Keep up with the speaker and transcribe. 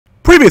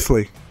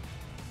Previously.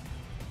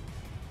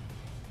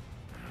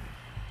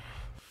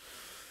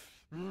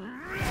 You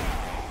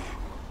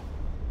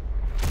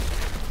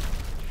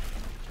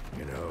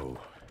know,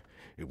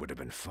 it would have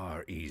been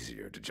far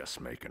easier to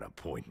just make an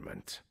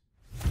appointment.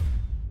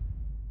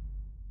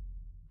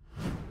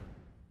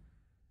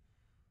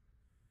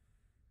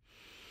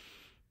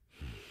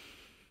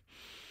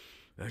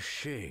 A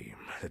shame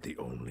that the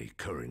only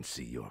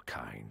currency your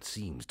kind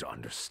seems to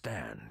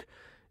understand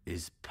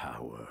is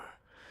power.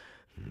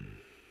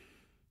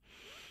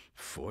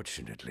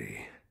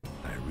 Fortunately,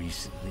 I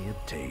recently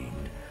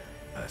obtained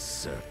a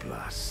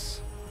surplus.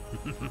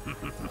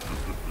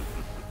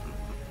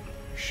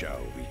 Shall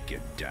we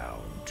get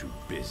down to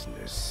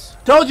business?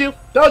 Told you,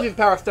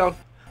 Power Stone.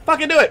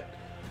 Fucking do it.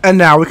 And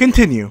now we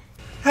continue.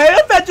 Hey,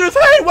 Avengers!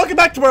 Hey, welcome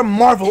back to our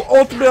Marvel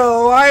Ultimate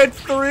Alliance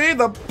 3,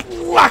 the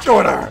Black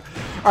Order.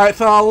 Alright,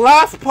 so our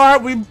last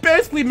part, we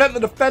basically met the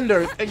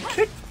Defenders and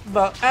kicked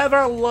the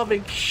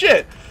ever-loving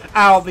shit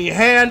out of the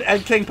Hand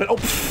and Kingpin. Oh,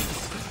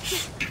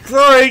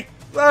 sorry,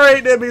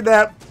 didn't mean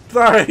that.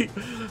 Sorry.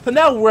 So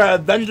now we're at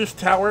Avengers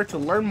Tower to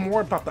learn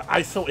more about the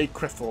ISO 8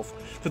 crystals.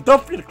 So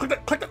don't forget to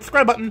click that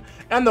subscribe button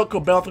and the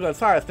bell to the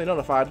side to stay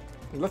notified.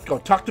 Let's go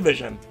talk to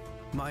Vision.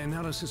 My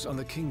analysis on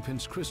the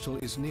Kingpin's crystal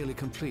is nearly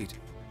complete,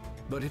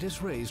 but it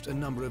has raised a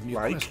number of new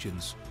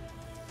questions.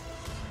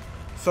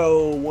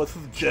 So, was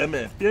this gem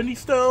an Infinity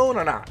Stone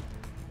or not?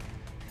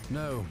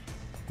 No.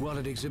 While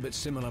it exhibits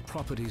similar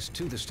properties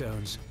to the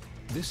stones,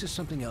 this is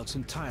something else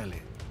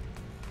entirely.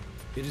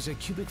 It is a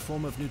cubic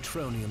form of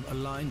neutronium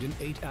aligned in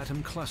 8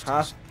 atom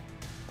clusters.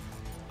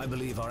 I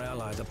believe our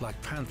ally, the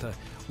Black Panther,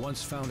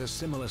 once found a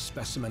similar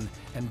specimen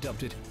and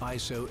dubbed it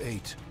ISO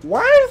 8.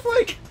 Why is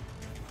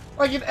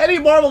like in any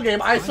Marvel game,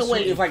 ISO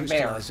 8 is like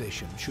there.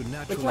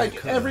 It's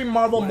like every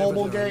Marvel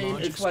mobile game,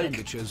 it's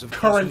like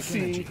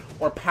currency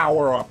or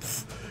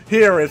power-ups.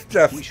 Here it's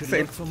just we should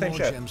same, look for same more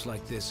shit. gems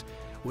like this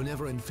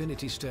whenever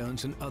Infinity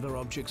Stones and other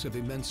objects of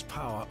immense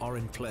power are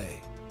in play.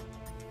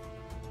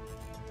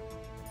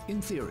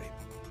 In theory,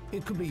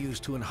 it could be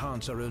used to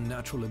enhance our own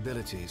natural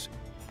abilities.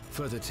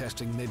 Further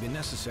testing may be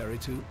necessary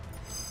to...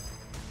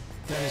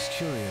 That is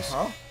curious.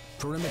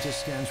 Perimeter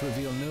scans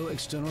reveal no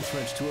external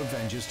threats to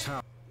Avengers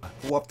Tower.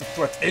 What the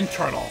threat's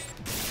internal?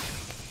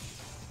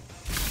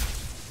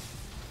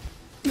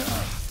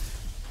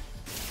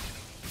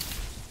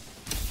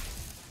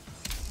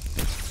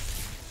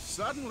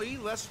 Suddenly,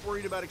 less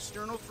worried about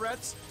external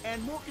threats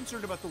and more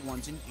concerned about the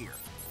ones in here.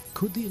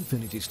 Could the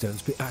Infinity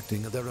Stones be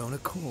acting of their own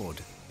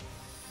accord?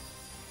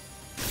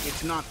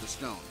 It's not the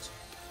stones.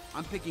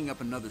 I'm picking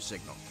up another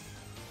signal.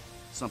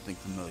 Something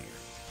familiar.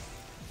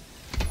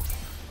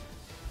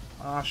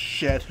 Oh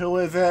shit, who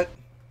is it?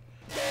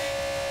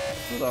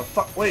 Who the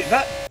fuck? Wait,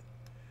 that...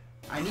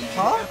 I need you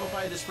to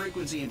amplify this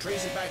frequency and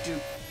trace it back to...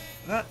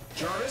 That...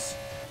 Jarvis?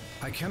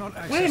 I cannot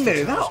access Wait a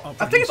minute,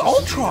 I think it's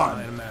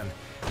Ultron!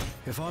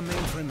 If our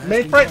mainframe has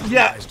Mainframe,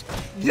 yeah,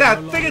 I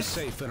think it's...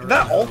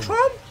 That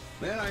Ultron?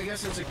 Then I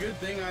guess it's a good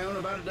thing I own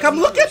about it. Come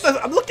look at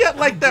the... I'm looking at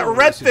like that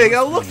red thing, it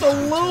looks a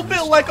little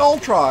bit like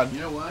Ultron. You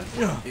know what?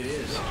 It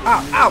is.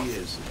 Ow, ow,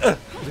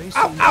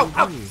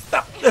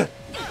 stop.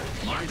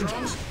 My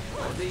drones?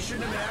 They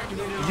shouldn't have been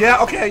activated.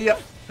 Yeah, okay,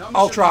 yep.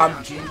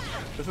 Ultron.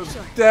 This is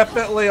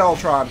definitely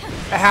Ultron.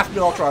 It has to be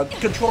Ultron.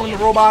 Controlling the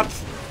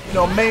robots, you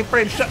know,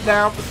 mainframe shut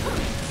down.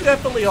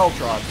 Definitely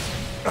Ultron.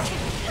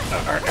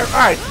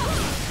 Alright.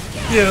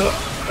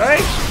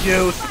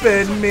 You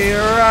spin me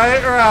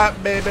right,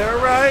 baby,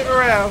 right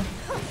around.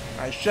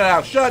 Alright,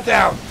 shut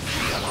down.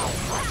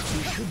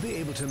 We should be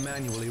able to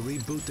manually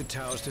reboot the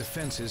tower's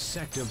defenses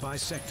sector by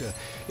sector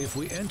if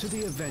we enter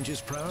the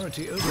Avengers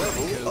priority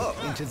override code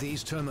into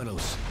these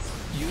terminals.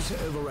 User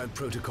override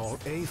protocol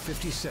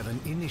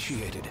A57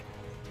 initiated.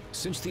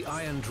 Since the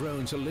iron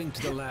drones are linked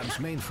to the lab's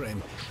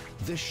mainframe,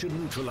 this should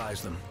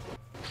neutralize them.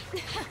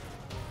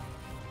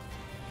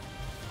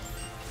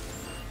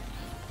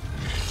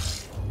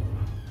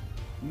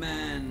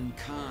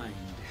 Mankind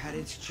had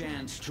its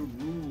chance to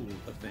rule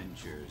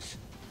Avengers.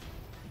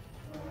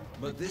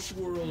 But this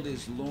world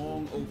is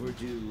long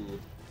overdue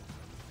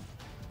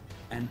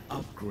an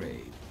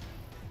upgrade.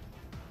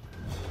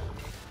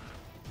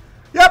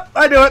 Yep,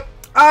 I do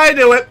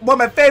it. One of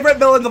my favorite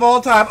villains of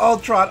all time,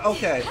 Ultron.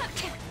 Okay.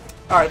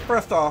 Alright,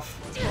 first off.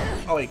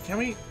 Oh wait, can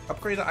we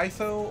upgrade the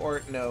ISO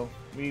or no?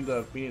 We need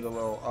a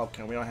little...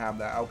 Okay, we don't have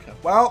that. Okay.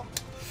 Well...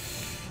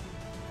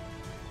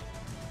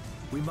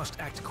 We must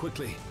act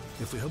quickly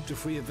if we hope to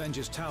free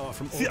Avengers Tower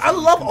from See, I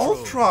love control.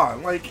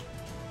 Ultron.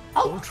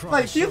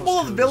 Like he's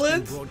one of the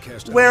villains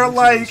where,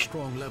 like,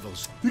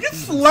 you can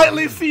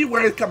slightly see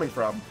where he's coming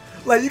from.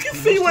 Like, you can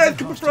see where he's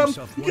coming from.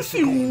 You can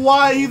see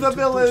why he's a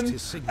villain,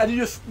 and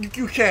you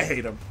can't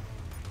hate him.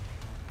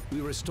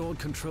 We restored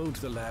control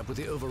to the lab with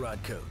the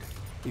override code.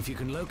 If you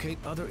can locate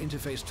other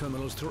interface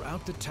terminals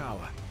throughout the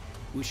tower,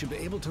 we should be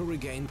able to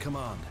regain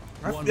command.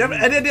 You have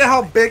any idea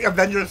how big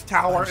Avengers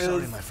Tower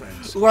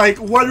is? Like,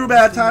 one room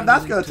at a time,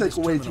 that's gonna take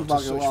way too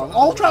fucking long.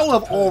 Ultron will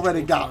have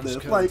already got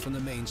this. Like,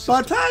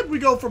 by the time we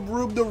go from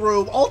room to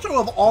room, Ultron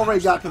will have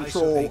already got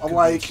control of,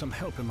 like,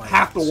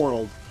 half the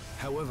world.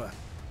 However,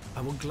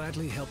 I will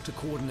gladly help to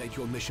coordinate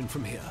your mission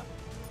from here.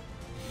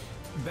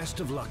 Best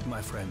of luck,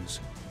 my friends.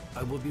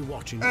 I will be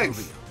watching over Thanks.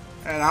 you.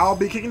 And I'll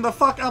be kicking the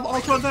fuck out of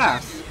Ultra's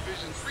ass.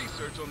 Vision's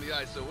research on the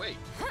ISO 8.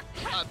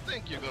 I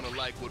think you're gonna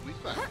like what we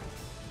found.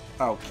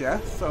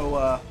 Okay,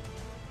 so,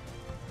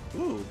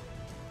 ooh.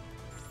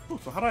 Ooh,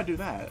 so how do I do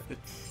that?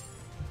 It's...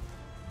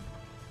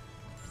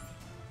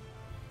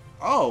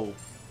 Oh!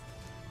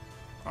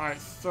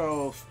 Alright,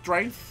 so,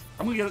 strength.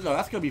 I'm gonna get it. No,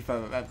 that's gonna be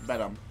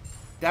Venom.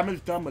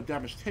 Damage done, but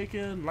damage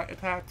taken. Light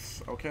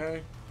attacks,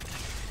 okay.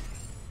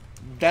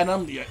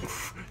 Venom, yeah.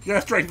 Yeah,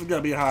 strength is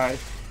gonna be high.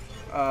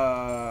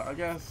 I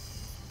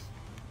guess.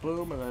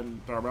 Boom, and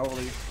then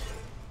durability.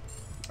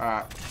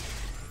 Alright.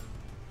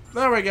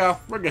 There we go.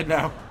 We're good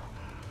now.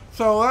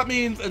 So that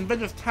means in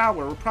Avengers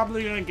Tower, we're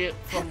probably gonna get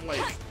some,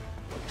 like,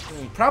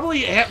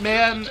 probably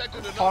Ant-Man,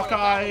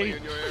 Hawkeye,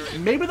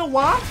 maybe the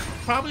Wasp.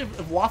 Probably,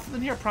 if Wasp is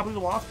in here, probably the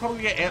Wasp.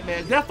 Probably get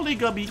Ant-Man. Definitely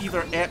gonna be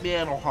either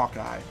Ant-Man or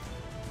Hawkeye.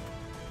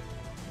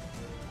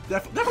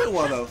 Definitely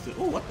one of those two.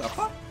 Ooh, what the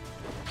fuck?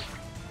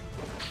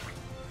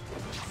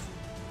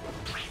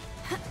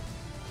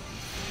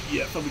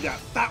 Yeah, so we got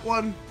that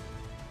one.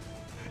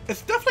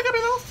 It's definitely gonna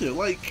be those two.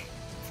 Like,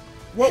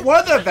 what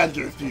of the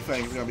Avengers do you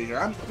think is gonna be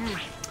here?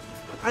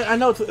 I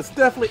know it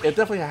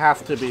definitely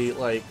has to be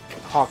like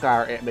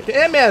Hawkeye or Ant-Man.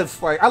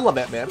 Ant-Man's like, I love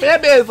Ant-Man.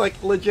 Ant-Man is like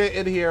legit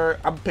in here.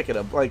 I'm picking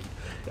him. Like,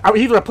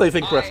 he's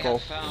replacing Crystal. I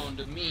have found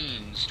a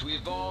means to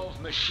evolve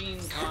machine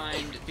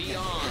kind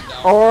beyond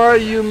Or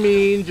you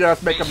mean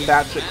just make him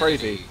batshit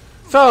crazy?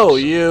 So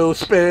you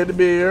spin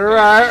me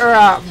right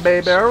around,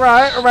 baby,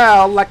 right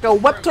around like a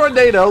wet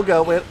tornado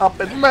going up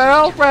and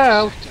round,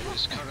 round.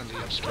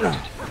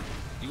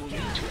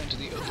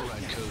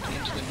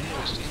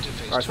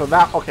 Alright, so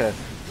that, okay.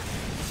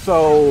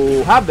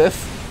 So, have this,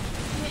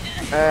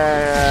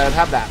 and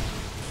have that.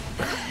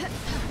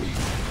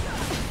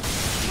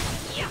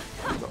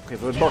 Okay,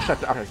 so we're both shut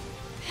down. Okay.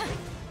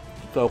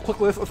 So,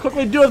 quickly, let's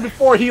quickly do it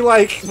before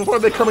they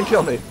come and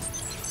kill me.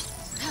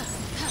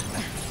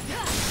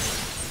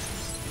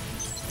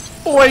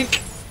 Boink!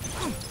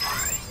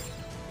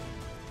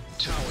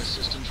 Tower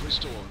systems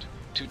restored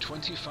to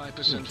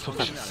 25%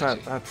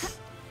 functionality.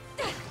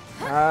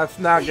 That's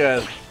not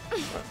good.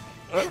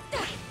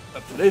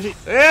 That's easy.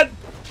 And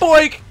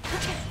boink!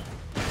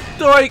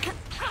 Doink!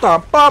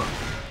 Thump up!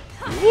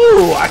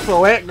 Ooh,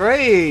 excellent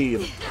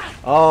grade!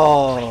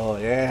 Oh,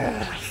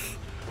 yes.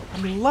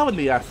 I'm loving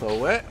the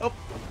excellent. Oh,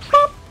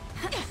 pop.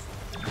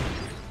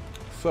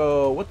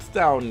 So, what's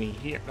down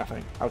here?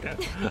 Nothing. Okay.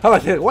 I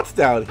like it. What's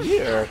down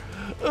here?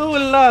 Ooh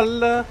la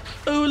la!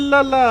 Ooh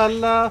la la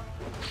la!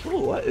 Ooh,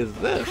 what is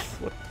this?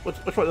 Which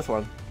one is this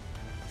one?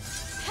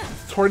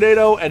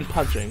 Tornado and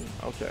punching.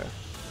 Okay.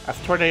 That's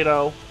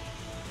tornado.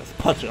 That's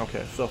punching.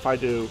 Okay, so if I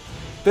do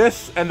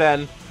this and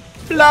then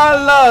la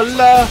la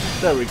la,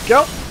 there we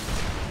go.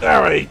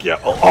 There we go.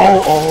 Oh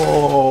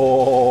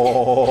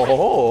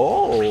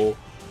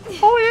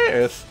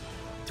yes.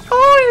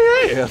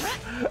 Oh yes.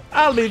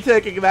 I'll be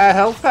taking that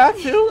health pack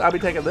too. I'll be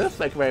taking this.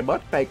 Thank you very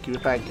much. Thank you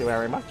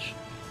very much.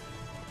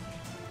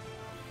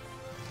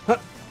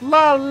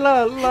 La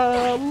la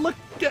la, look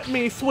at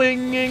me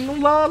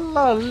swinging. La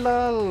la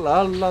la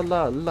la la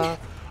la la.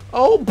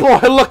 Oh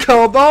boy, look at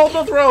all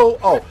the throw.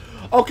 Oh,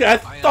 okay, I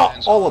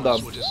thought all of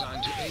them.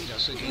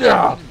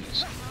 Yeah.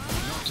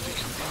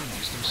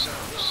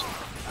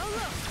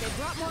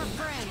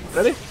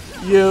 Ready?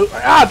 You,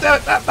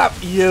 damn it,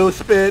 you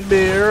spin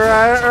me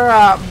right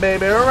around,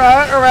 baby,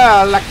 right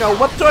around like a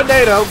what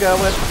tornado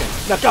going. Okay,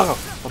 now go.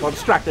 I'm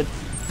distracted.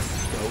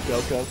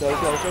 Go.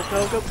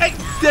 Hey,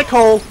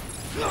 dickhole.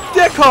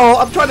 Dickhole!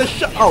 I'm trying to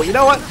shut. Oh, you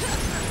know what?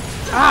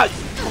 Ah!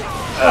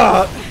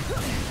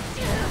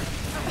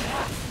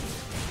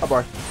 Oh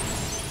boy.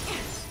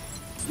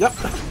 Yep.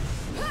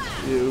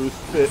 You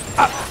spit.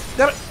 Ah!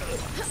 Damn it!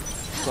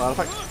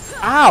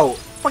 Ow!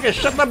 Fucking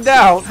shut them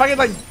down! Fucking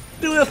like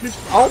do this.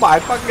 Oh my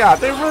fucking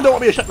god! They really don't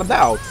want me to shut them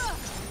down.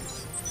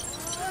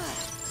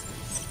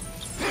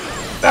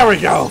 There we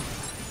go.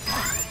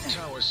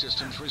 Tower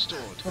systems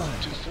restored to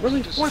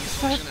Really? What's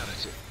that?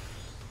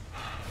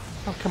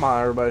 Oh, come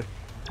on, everybody.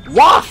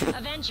 Wasp!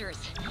 Avengers,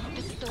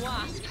 this is the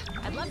Wasp.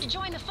 I'd love to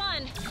join the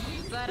fun,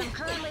 but I'm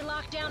currently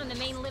locked down in the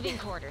main living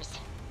quarters.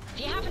 If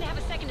you happen to have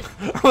a second to...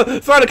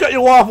 Sorry to cut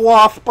you off,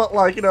 Wasp, but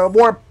like, you know,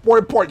 more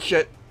important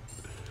shit.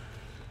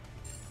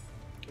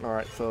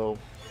 Alright, so,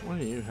 what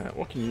do you have?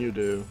 What can you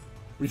do?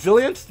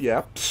 Resilience?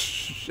 Yeah.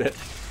 Shit.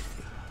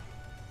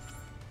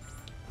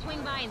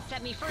 Swing by and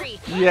set me free.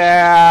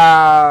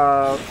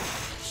 Yeah.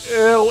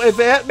 Ew, is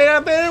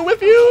Ant-Man there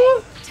with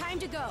you? Time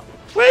to go.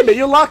 Wait a minute,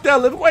 you're locked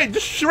down. Wait,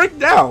 just shrink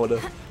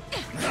down.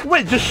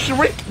 Wait, just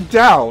shrink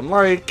down.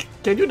 Like,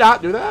 can you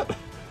not do that?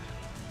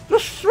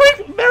 Just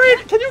shrink, Marion.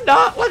 Can you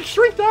not, like,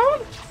 shrink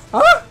down?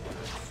 Huh?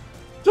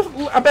 Just,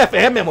 I bet if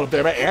Ant-Man was there,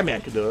 I bet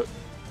Ant-Man could do it.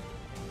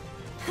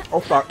 Oh,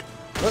 fuck.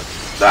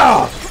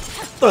 Ah!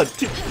 I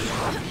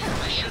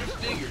should have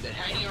figured that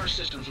hacking our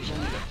systems was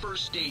only the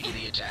first stage of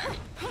the attack.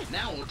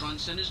 Now Ultron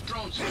sent his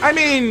drones. I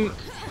mean...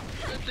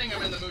 Good thing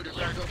I'm in the mood to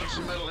crack open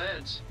some metal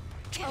heads.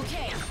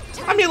 Okay.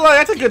 I mean, like,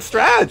 that's a good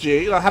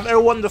strategy. You know, have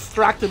everyone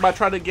distracted by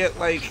trying to get,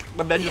 like,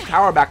 Avengers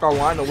Tower back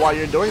online, and while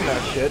you're doing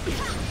that shit,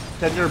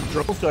 send your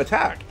drones to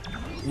attack.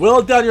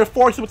 Will down your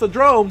forces with the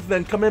drones,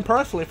 then come in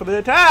personally for the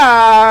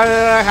attack.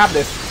 Have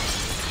this.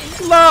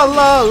 La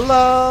la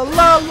la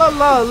la la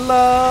la la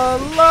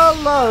la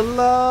la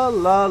la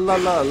la la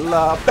la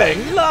la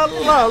bang la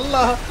la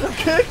la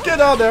kick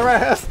it on their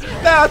ass.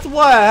 That's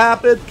what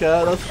happened,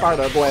 cause of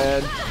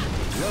Spider-Gwen.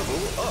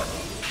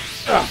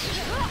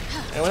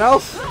 Anyone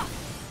else?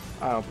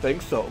 I don't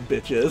think so,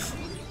 bitches.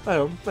 I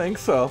don't think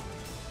so.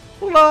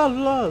 La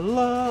la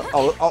la.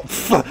 Oh,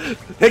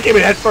 they came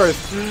in head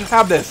first.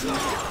 Have this.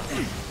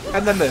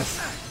 And then this.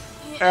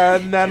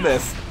 And then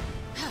this.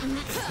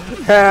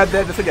 And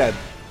then this again.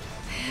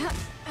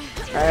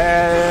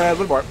 And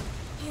one more.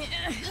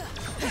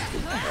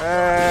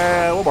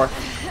 And one more.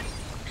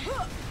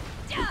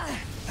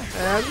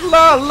 And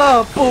la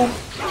la boom.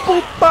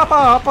 Boom ba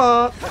ba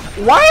ba.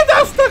 Why is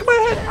that stuck in my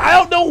head? I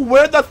don't know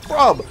where that's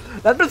from.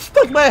 That's been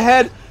stuck in my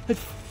head. It's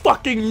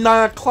fucking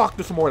 9 o'clock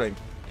this morning.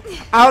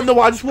 I don't know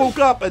why I just woke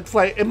up. It's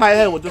like in my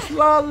head with this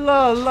la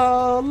la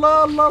la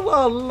la la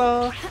la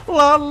la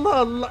la la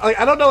la. Like,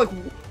 I don't know, like,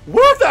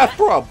 where's that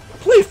from?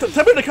 Please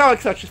tell me in the comment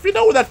section if you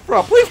know where that's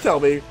from. Please tell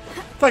me.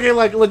 So I can,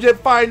 like, legit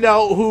find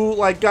out who,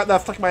 like, got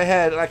that stuck in my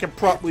head, and I can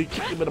properly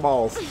kick him in the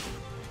balls.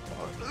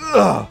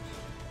 Ugh.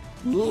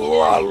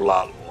 La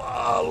la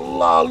la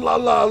la la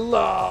la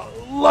la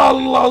la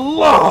la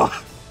la.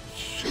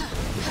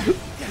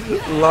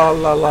 La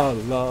la la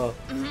la.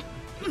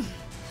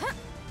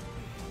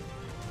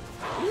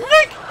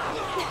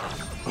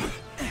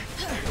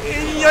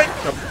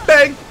 Yoink!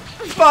 Bang!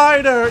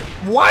 Spider!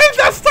 Why is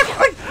that stuck?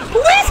 Like,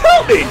 please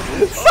help me!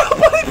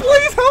 Somebody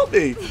please help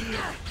me!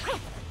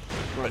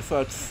 Alright,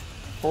 so it's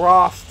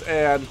frost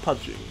and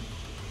punching.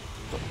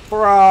 So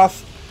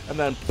frost and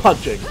then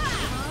punching.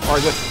 Or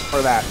this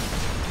or that.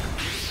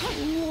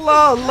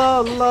 La la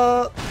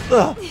la.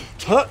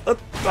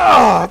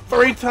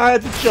 3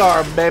 times the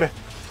charm, baby.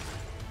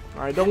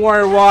 Alright, don't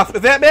worry, Ross.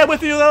 Is that man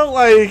with you though?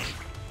 Like,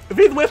 if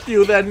he's with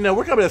you, then you know,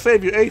 we're coming to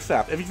save you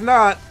ASAP. If he's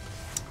not,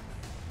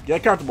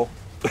 get comfortable.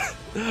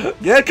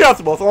 Get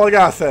comfortable, that's all I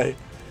gotta say.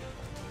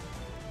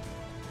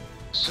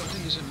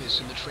 Something is amiss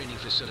in the training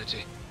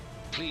facility.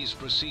 Please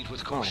proceed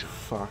with caution.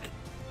 Oh,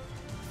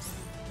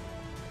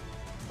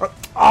 fuck.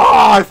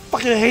 I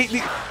fucking hate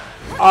these.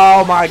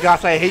 Oh my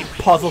gosh, I hate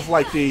puzzles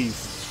like these.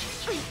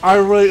 I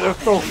really, they're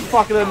so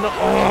fucking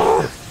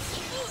annoying.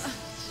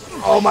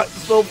 Oh my,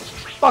 so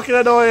fucking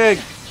annoying.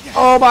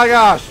 Oh my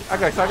gosh.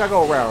 Okay, so I gotta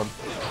go around.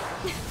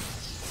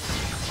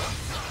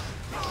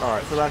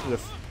 Alright, so back to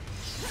this.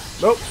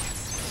 Nope.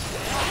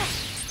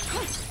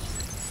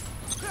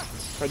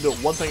 Try to do it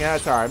one thing at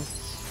a time.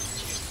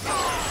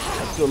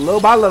 Let's do it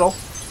little by little.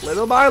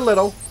 Little by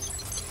little.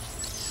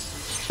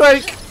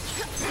 Fake!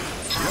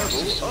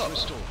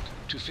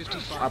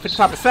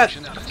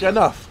 55%. That's good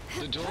enough.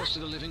 The doors to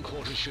the living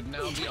quarters should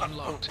now be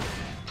unlocked.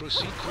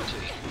 Proceed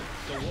quickly.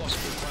 The Wasp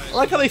requires. I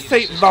like how they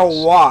say the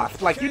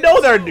Wasp. Like, you know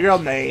their real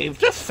names.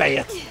 Just say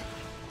it.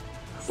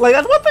 Like,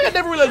 that's one thing I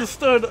never really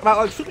understood about,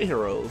 like,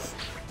 superheroes.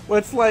 Where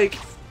it's like,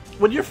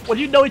 when you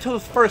know each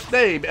other's first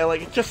name and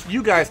like it's just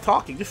you guys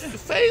talking, just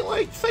say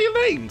your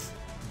names.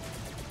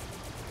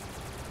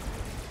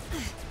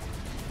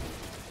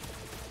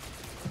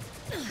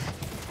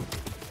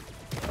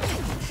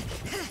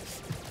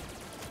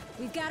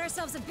 We've got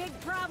ourselves a big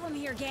problem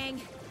here,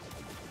 gang.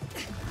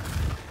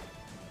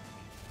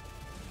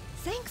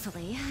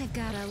 Thankfully, I've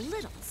got a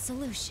little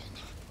solution.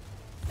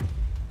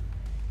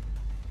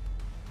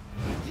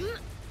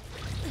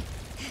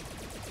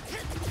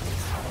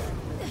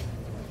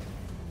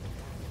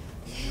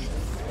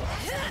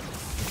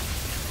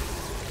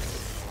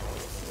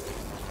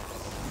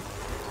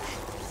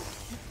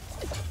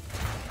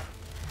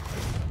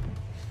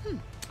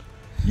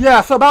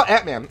 Yeah, so about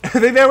Ant-Man. Are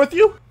they there with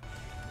you?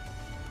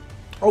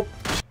 Oh.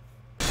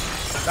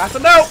 That's a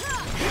no!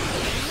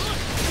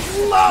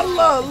 La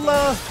la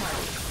la!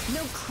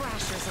 No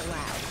crashers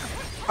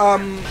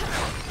allowed.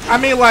 I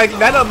mean, like,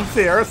 Venom's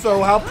here,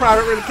 so how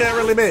private really can't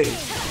really be?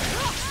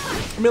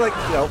 I mean, like,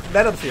 you know,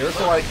 Venom's here,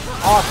 so, like,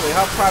 honestly,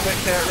 how private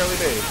can it really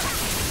be?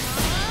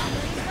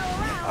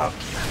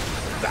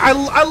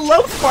 I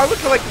love Scarlet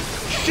because, like,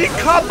 she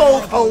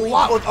combos a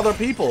lot with other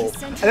people,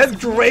 and then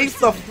drains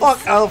the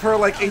fuck out of her,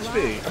 like,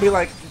 HP. I mean,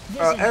 like,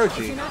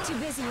 energy. If you're not too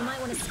busy, you might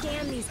want to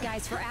scan these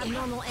guys for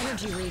abnormal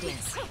energy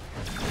readings.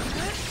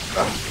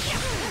 No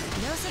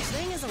such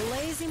thing as a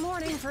lazy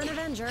morning for an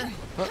Avenger.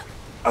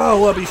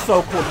 Oh, it'd be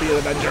so cool to be an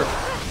Avenger.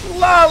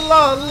 La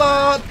la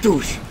la,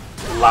 douche.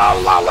 La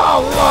la la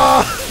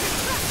la.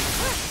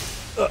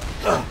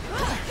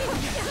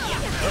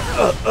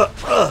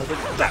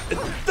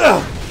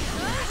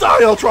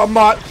 Die, Ultron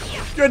Mott.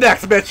 You're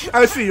next, bitch.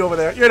 I see you over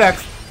there. You're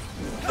next.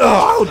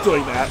 Oh, I'm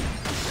doing that.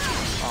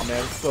 Oh man,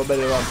 there's so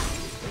many of them.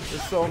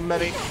 There's so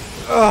many.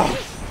 Oh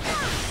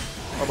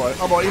boy,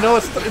 oh boy. You know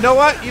what? You know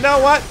what? You know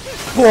what?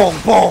 Boom,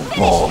 boom,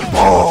 boom,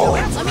 boom.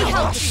 Let me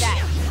help with that.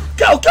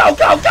 Go, go,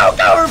 go, go,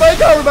 go, everybody,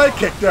 go, everybody.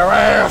 Kick their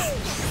ass.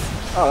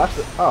 Oh, that's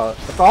it. Oh,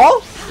 that's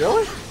all?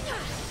 Really?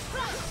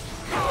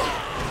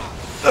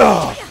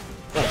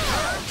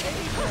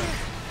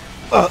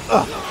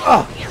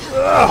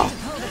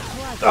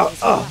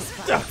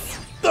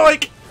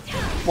 Doink!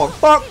 Bonk,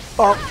 bonk,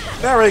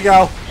 bonk. There we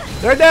go.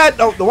 They're dead.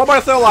 Oh, the one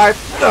boy's still alive.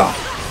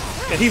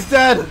 And he's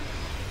dead.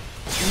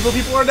 These little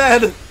people are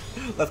dead.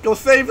 Let's go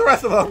save the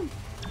rest of them.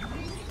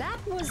 That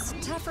was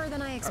tougher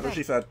than I That's what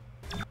she expected.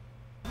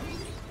 said.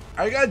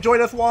 Are you gonna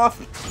join us,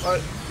 Wasp?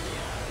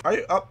 Are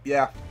you? Oh,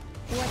 yeah.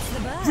 What's the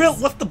buzz? Real?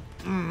 What's the?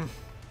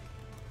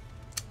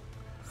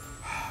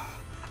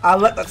 I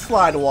let that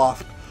slide,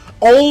 Wasp.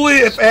 Only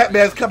if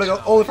Ant-Man's coming.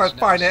 Only if I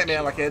find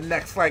Ant-Man like in the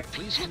next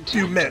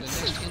few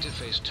minutes.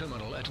 Interface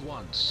terminal at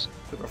once.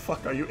 Who the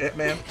fuck are you,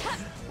 Ant-Man?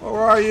 Where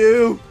are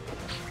you?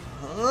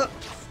 Huh?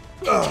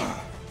 All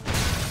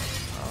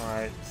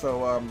right.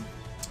 So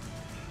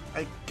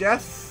I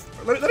guess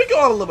let me go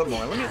on a little bit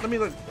more. Let me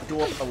like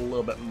go up a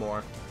little bit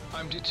more.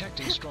 I'm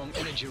detecting strong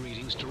energy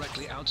readings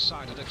directly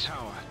outside of the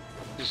tower.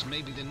 This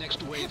may be the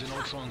next wave in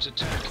Ultron's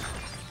attack.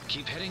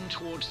 Keep heading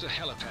towards the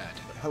helipad.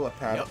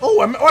 Helipad. Yep.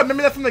 Oh, I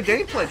remember that from the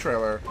gameplay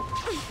trailer.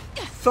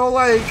 So,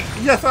 like,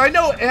 yes, I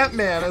know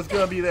Ant-Man is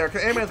gonna be there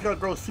because Ant-Man's gonna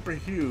grow super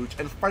huge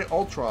and fight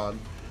Ultron.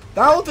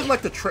 That was in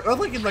like the that was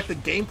like in like the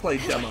gameplay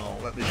demo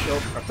that they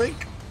showed. I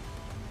think.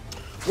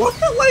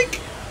 Wasn't it like?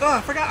 Oh,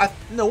 I forgot.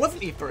 No, it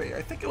wasn't E3.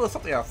 I think it was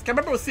something else. I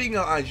remember seeing it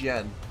on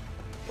IGN.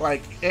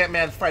 Like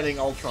Ant-Man fighting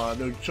Ultron,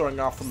 they're showing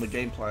off from the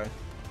gameplay.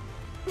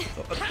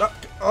 So,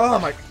 oh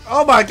my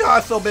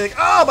God, so big!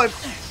 Oh my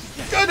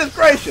goodness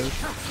gracious!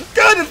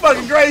 Goodness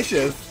fucking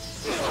gracious!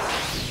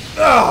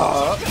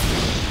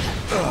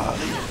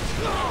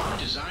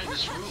 Design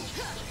this room.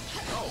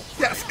 Oh.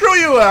 Yeah, screw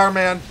you, Iron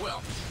Man.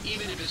 Well,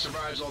 even if it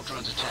survives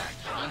Ultron's attack,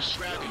 I'm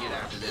scrapping it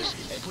after this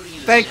and putting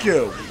it. Thank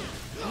you.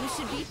 You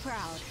should be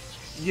proud.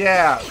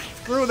 Yeah,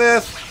 screw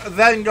this.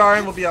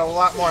 Vanguard will be a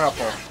lot more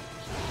helpful.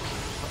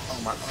 Oh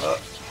my.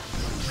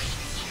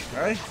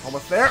 Okay,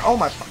 almost there. Oh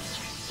my.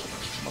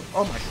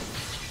 Oh my.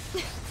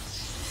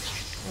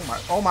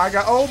 Oh my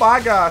God. Oh my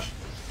gosh.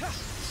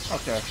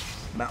 Okay,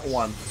 I'm at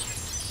one.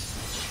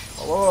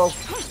 Whoa.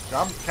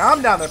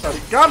 Calm down there, buddy.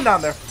 Calm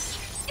down there.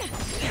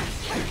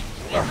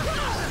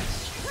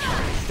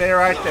 Stay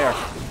right there.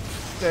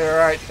 Stay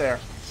right there.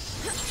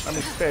 Let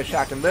me stay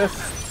shocking this.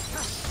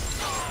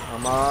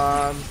 Come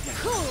on.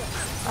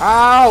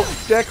 Ow!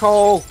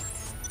 Dickhole!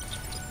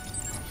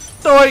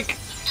 Doink!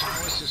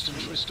 Tower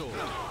systems restored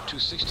to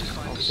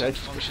 65% Okay,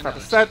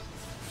 functionality. 65%.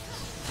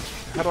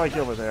 How do I get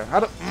over there? How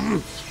do...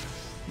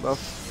 No.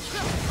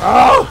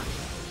 Oh!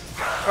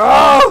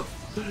 Oh!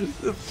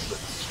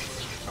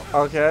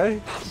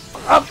 Okay.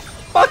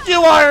 Fuck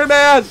you, Iron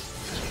Man!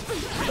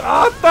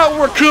 I thought we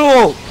were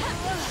cool!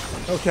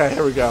 Okay,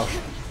 here we go.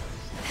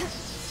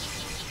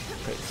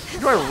 Okay.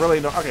 Do I really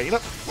know? Okay, you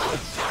know...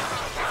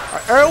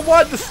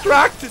 Everyone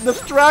distract, you know...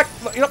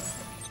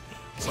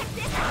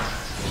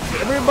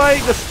 Everybody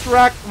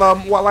distract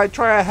them while I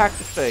try to hack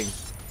the thing.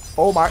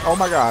 Oh my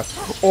gosh.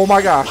 Oh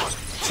my gosh.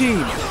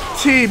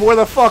 Team, where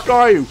the fuck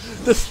are you?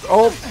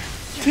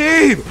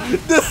 Team!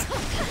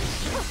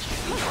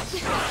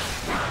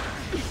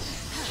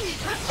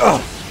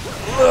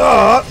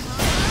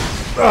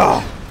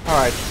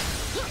 Alright.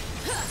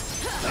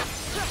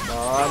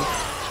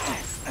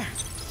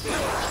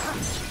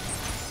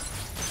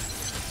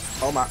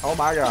 Come on. Oh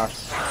my gosh.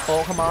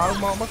 Oh, come on,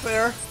 I'm almost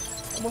there.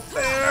 Almost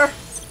there.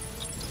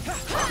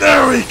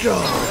 There we go!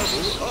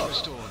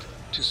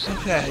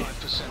 Okay.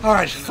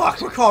 Alright,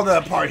 fuck, we're calling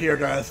that apart here,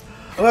 guys.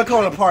 I'm gonna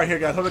call it apart here,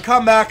 guys. I'm gonna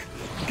come back,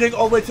 getting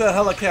all the way to the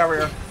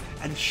helicarrier,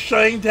 and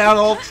shutting down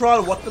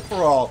Ultron once and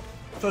for all.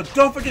 So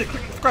don't forget to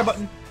click the subscribe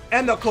button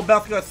and the cool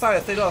bell to get side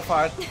to stay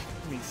notified. Let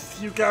me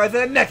see you guys in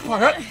the next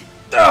part.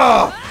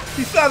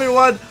 Peace out,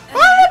 everyone.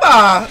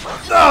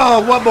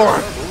 Oh, one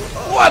more.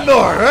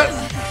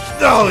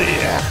 Oh,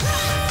 yeah.